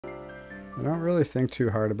They don't really think too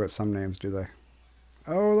hard about some names, do they?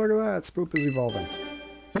 Oh, look at that. Spoop is evolving.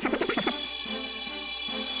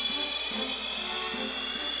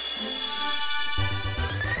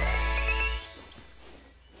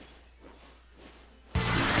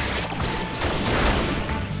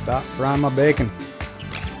 Stop frying my bacon.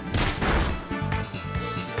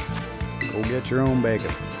 Go get your own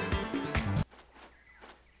bacon.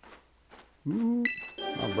 Ooh.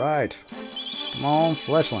 Alright. Come on,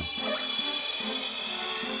 Fletchling.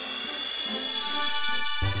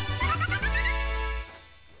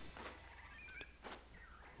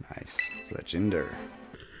 Nice. Fletchinder.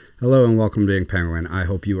 Hello and welcome to Ink Penguin. I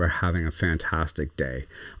hope you are having a fantastic day.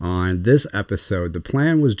 On this episode, the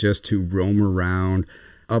plan was just to roam around,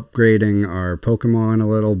 upgrading our Pokemon a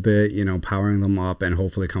little bit, you know, powering them up and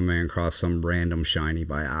hopefully coming across some random shiny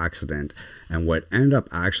by accident. And what ended up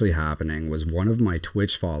actually happening was one of my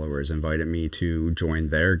Twitch followers invited me to join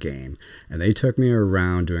their game, and they took me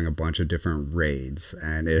around doing a bunch of different raids,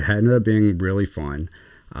 and it ended up being really fun.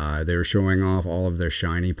 They were showing off all of their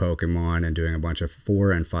shiny Pokemon and doing a bunch of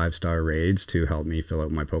 4- and 5-star raids to help me fill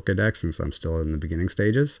out my Pokedex since I'm still in the beginning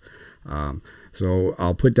stages. So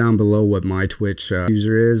I'll put down below what my Twitch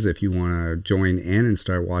user is if you want to join in and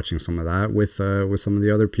start watching some of that with some of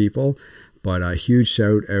the other people. But a huge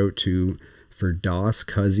shout out to for DOS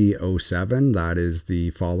Cuzzy 07. That is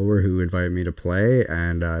the follower who invited me to play,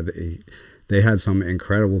 and they had some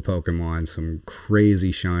incredible Pokemon, some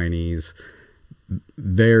crazy shinies,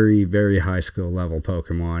 very, very high skill level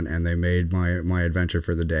Pokemon, and they made my adventure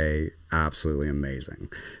for the day absolutely amazing.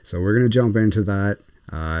 So we're going to jump into that.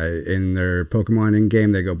 In their Pokemon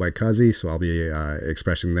in-game, they go by Cuzzy, so I'll be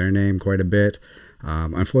expressing their name quite a bit.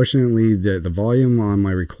 Unfortunately, the volume on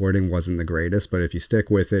my recording wasn't the greatest, but if you stick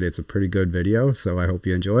with it, it's a pretty good video, so I hope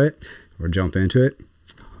you enjoy it. We'll jump into it.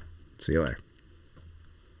 See you later.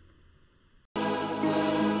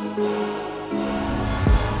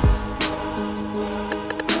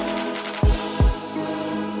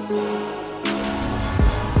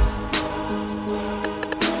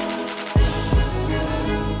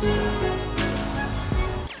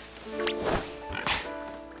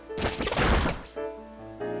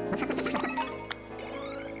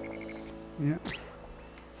 Yeah.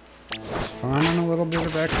 Just farming a little bit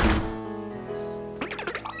of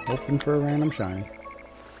XP. Hoping for a random shiny.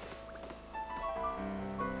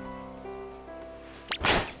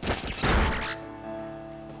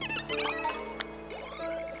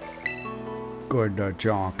 Good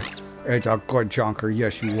junk. It's a good junker,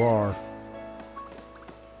 yes you are.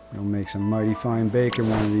 You'll make some mighty fine bacon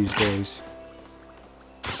one of these days.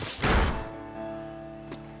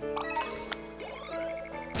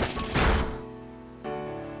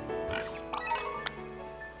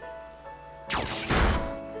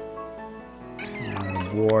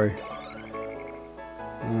 Boy.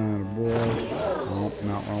 Oh boy. Nope,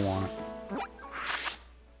 not what I want it.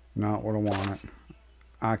 Not what I want it.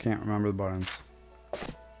 I can't remember the buttons.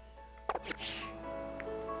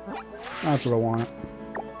 That's what I want it.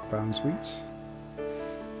 Bound sweets.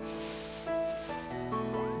 Are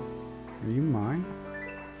you mine?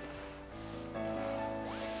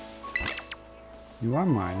 You are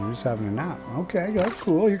mine. You're just having a nap. Okay, that's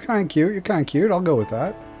cool. You're kind of cute. You're kind of cute. I'll go with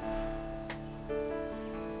that.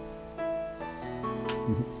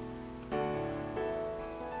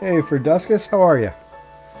 Hey, Ferduscus, how are you?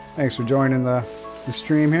 Thanks for joining the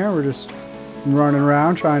stream here. We're just running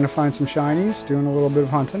around trying to find some shinies, doing a little bit of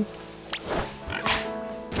hunting.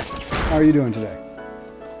 How are you doing today?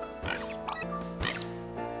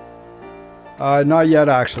 Not yet,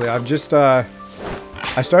 actually. I've just, I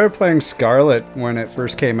started playing Scarlet when it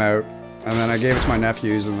first came out, and then I gave it to my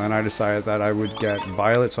nephews, and then I decided that I would get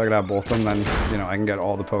Violet so I could have both of them, then, you know, I can get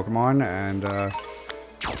all the Pokemon, and,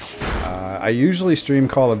 I usually stream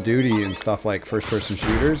Call of Duty and stuff like first-person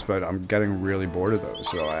shooters, but I'm getting really bored of those,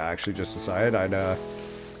 so I actually just decided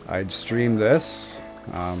I'd stream this.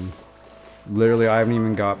 Literally, I haven't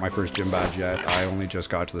even got my first gym badge yet. I only just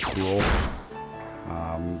got to the school.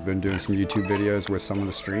 Been doing some YouTube videos with some of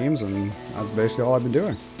the streams, and that's basically all I've been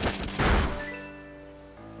doing.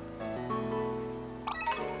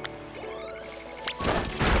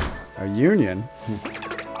 A union?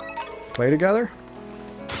 Play together?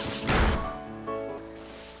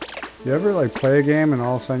 You ever like play a game and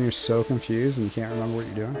all of a sudden you're so confused and you can't remember what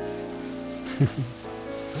you're doing?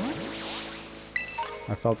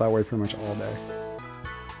 I felt that way pretty much all day.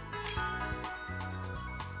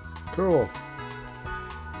 Cool.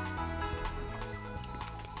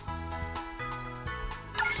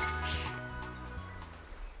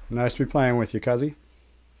 Nice to be playing with you, Cuzzy.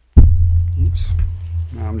 Oops.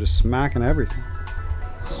 Now I'm just smacking everything.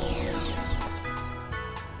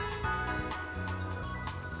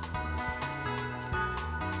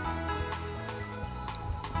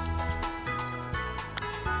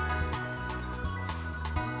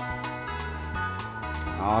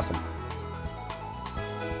 Awesome.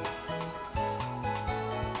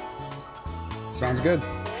 Sounds good.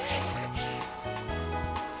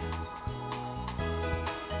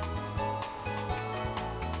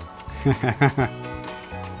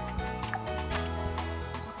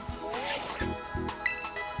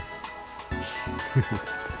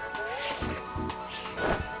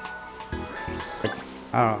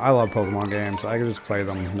 I love Pokemon games. I could just play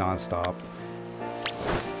them non-stop.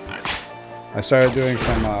 I started doing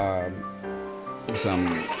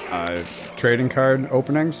some trading card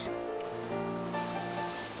openings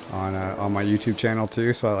on my YouTube channel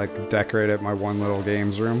too. So I like decorated my one little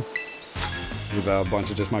games room with a bunch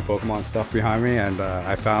of just my Pokemon stuff behind me, and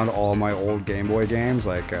I found all my old Game Boy games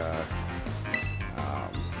like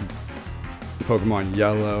Pokemon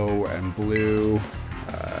Yellow and Blue,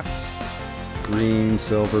 Green,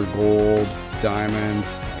 Silver, Gold, Diamond,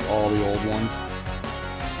 all the old ones.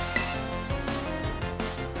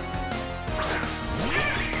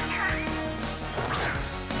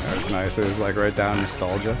 That was nice. It was like right down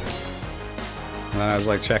nostalgia. And then I was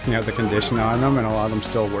like checking out the condition on them, and a lot of them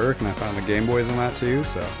still work, and I found the Game Boys in that too,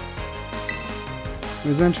 so it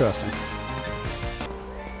was interesting.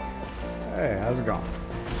 Hey, how's it going?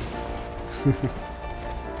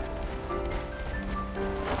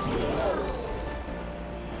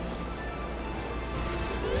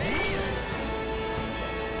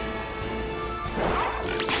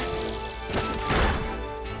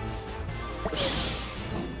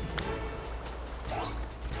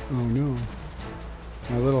 Oh no.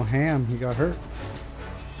 My little ham, he got hurt.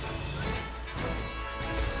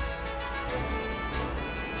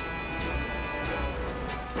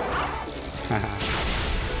 That's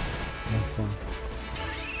fun.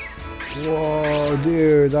 Whoa,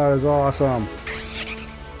 dude, that is awesome.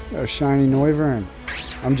 Got a shiny Noivern.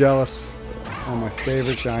 I'm jealous. One of my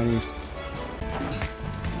favorite shinies.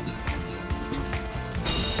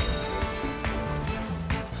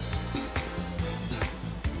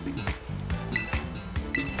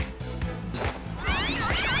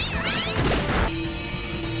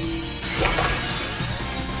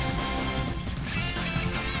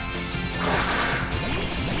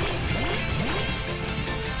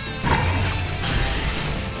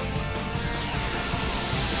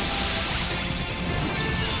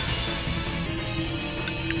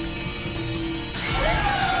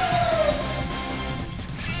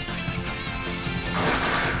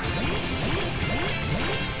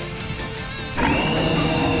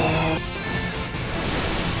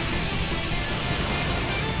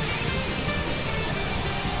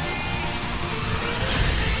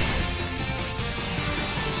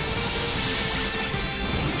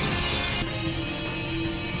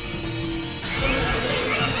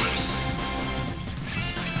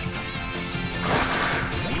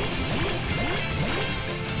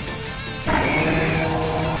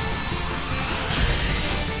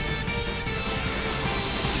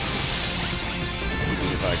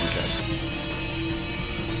 I can catch.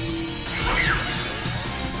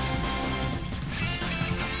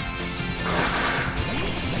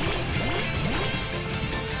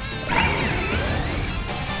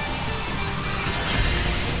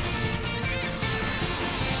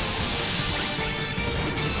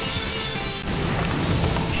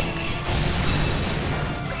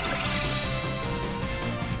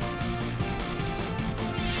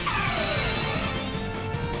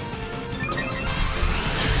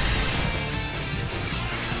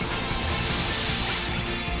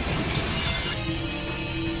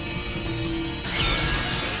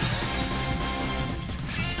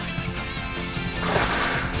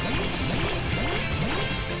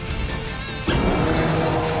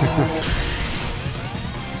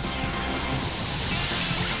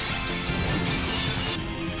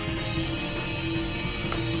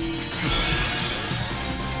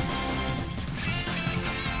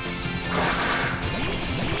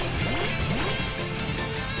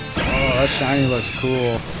 That shiny looks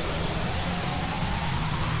cool.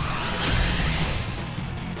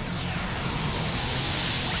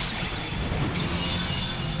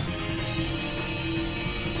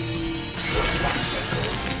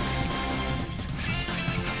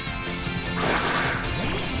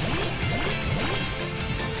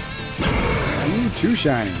 Ooh, 2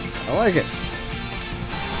 shinies. I like it.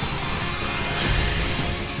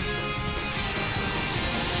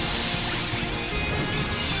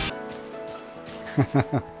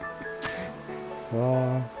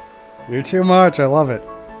 Oh, you're too much. I love it.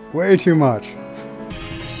 Way too much.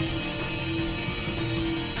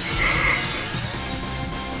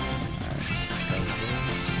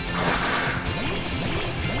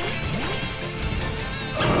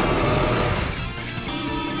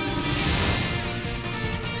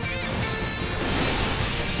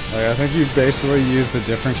 Like, I think you've basically used a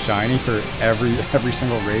different shiny for every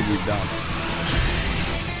single raid we've done.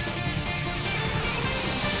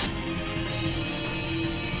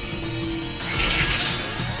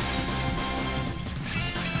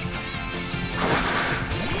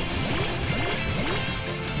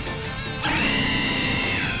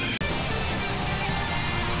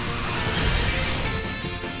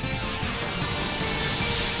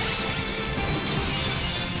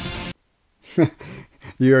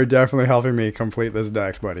 You are definitely helping me complete this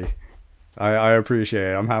dex, buddy. I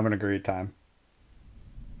appreciate it. I'm having a great time.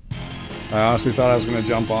 I honestly thought I was going to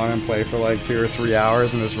jump on and play for like 2 or 3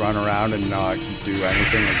 hours and just run around and not do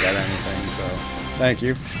anything or get anything, so thank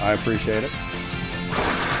you. I appreciate it.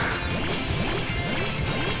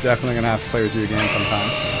 Definitely going to have to play with you again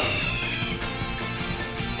sometime.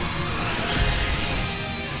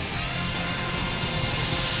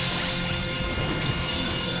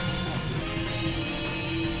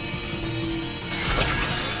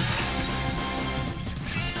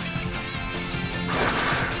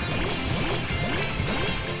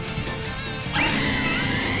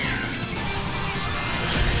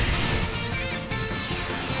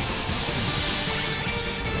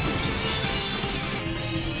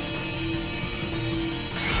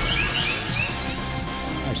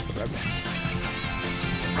 There's the red one.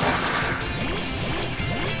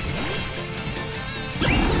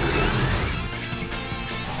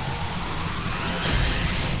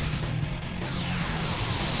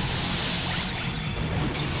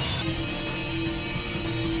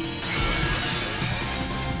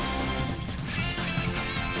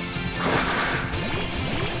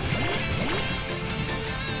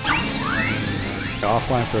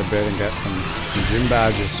 Offline for a bit and get some gym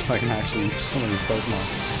badges so I can actually use some of these Pokemon.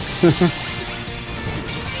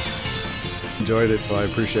 Enjoyed it, so I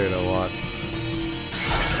appreciate it a lot.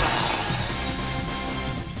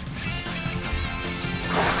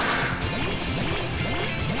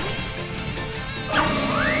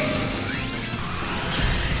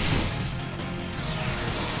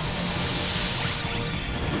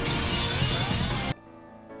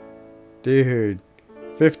 Dude.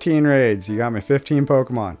 15 raids. You got me 15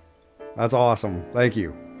 Pokemon. That's awesome. Thank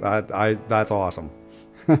you. That's awesome.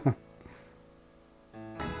 I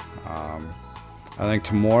think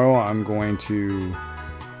tomorrow I'm going to...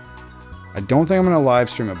 I don't think I'm going to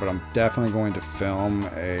live stream it, but I'm definitely going to film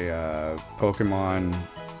a Pokemon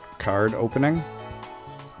card opening.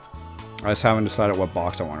 I just haven't decided what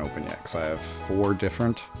box I want to open yet, because I have four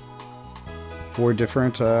different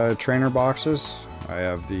trainer boxes. I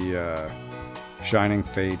have the... Shining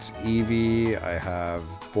Fates Eevee, I have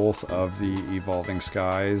both of the Evolving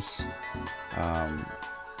Skies,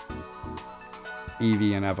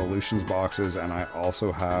 Eevee and Evolutions boxes, and I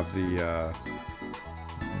also have the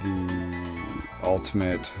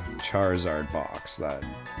Ultimate Charizard box that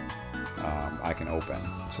I can open.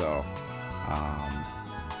 So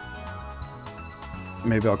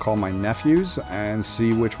maybe I'll call my nephews and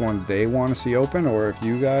see which one they want to see open, or if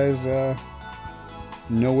you guys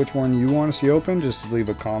know which one you want to see open, just leave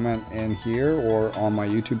a comment in here or on my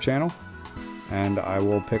YouTube channel, and I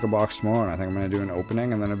will pick a box tomorrow, and I think I'm going to do an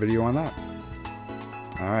opening and then a video on that.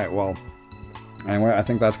 Alright, well, anyway, I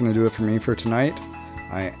think that's going to do it for me for tonight.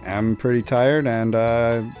 I am pretty tired, and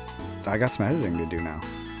I got some editing to do now.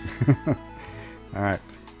 Alright,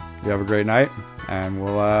 you have a great night, and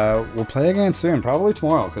we'll play again soon, probably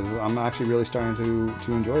tomorrow, because I'm actually really starting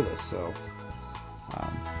to enjoy this. So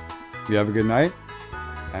you have a good night,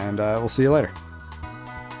 and we'll see you later.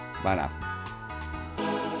 Bye now.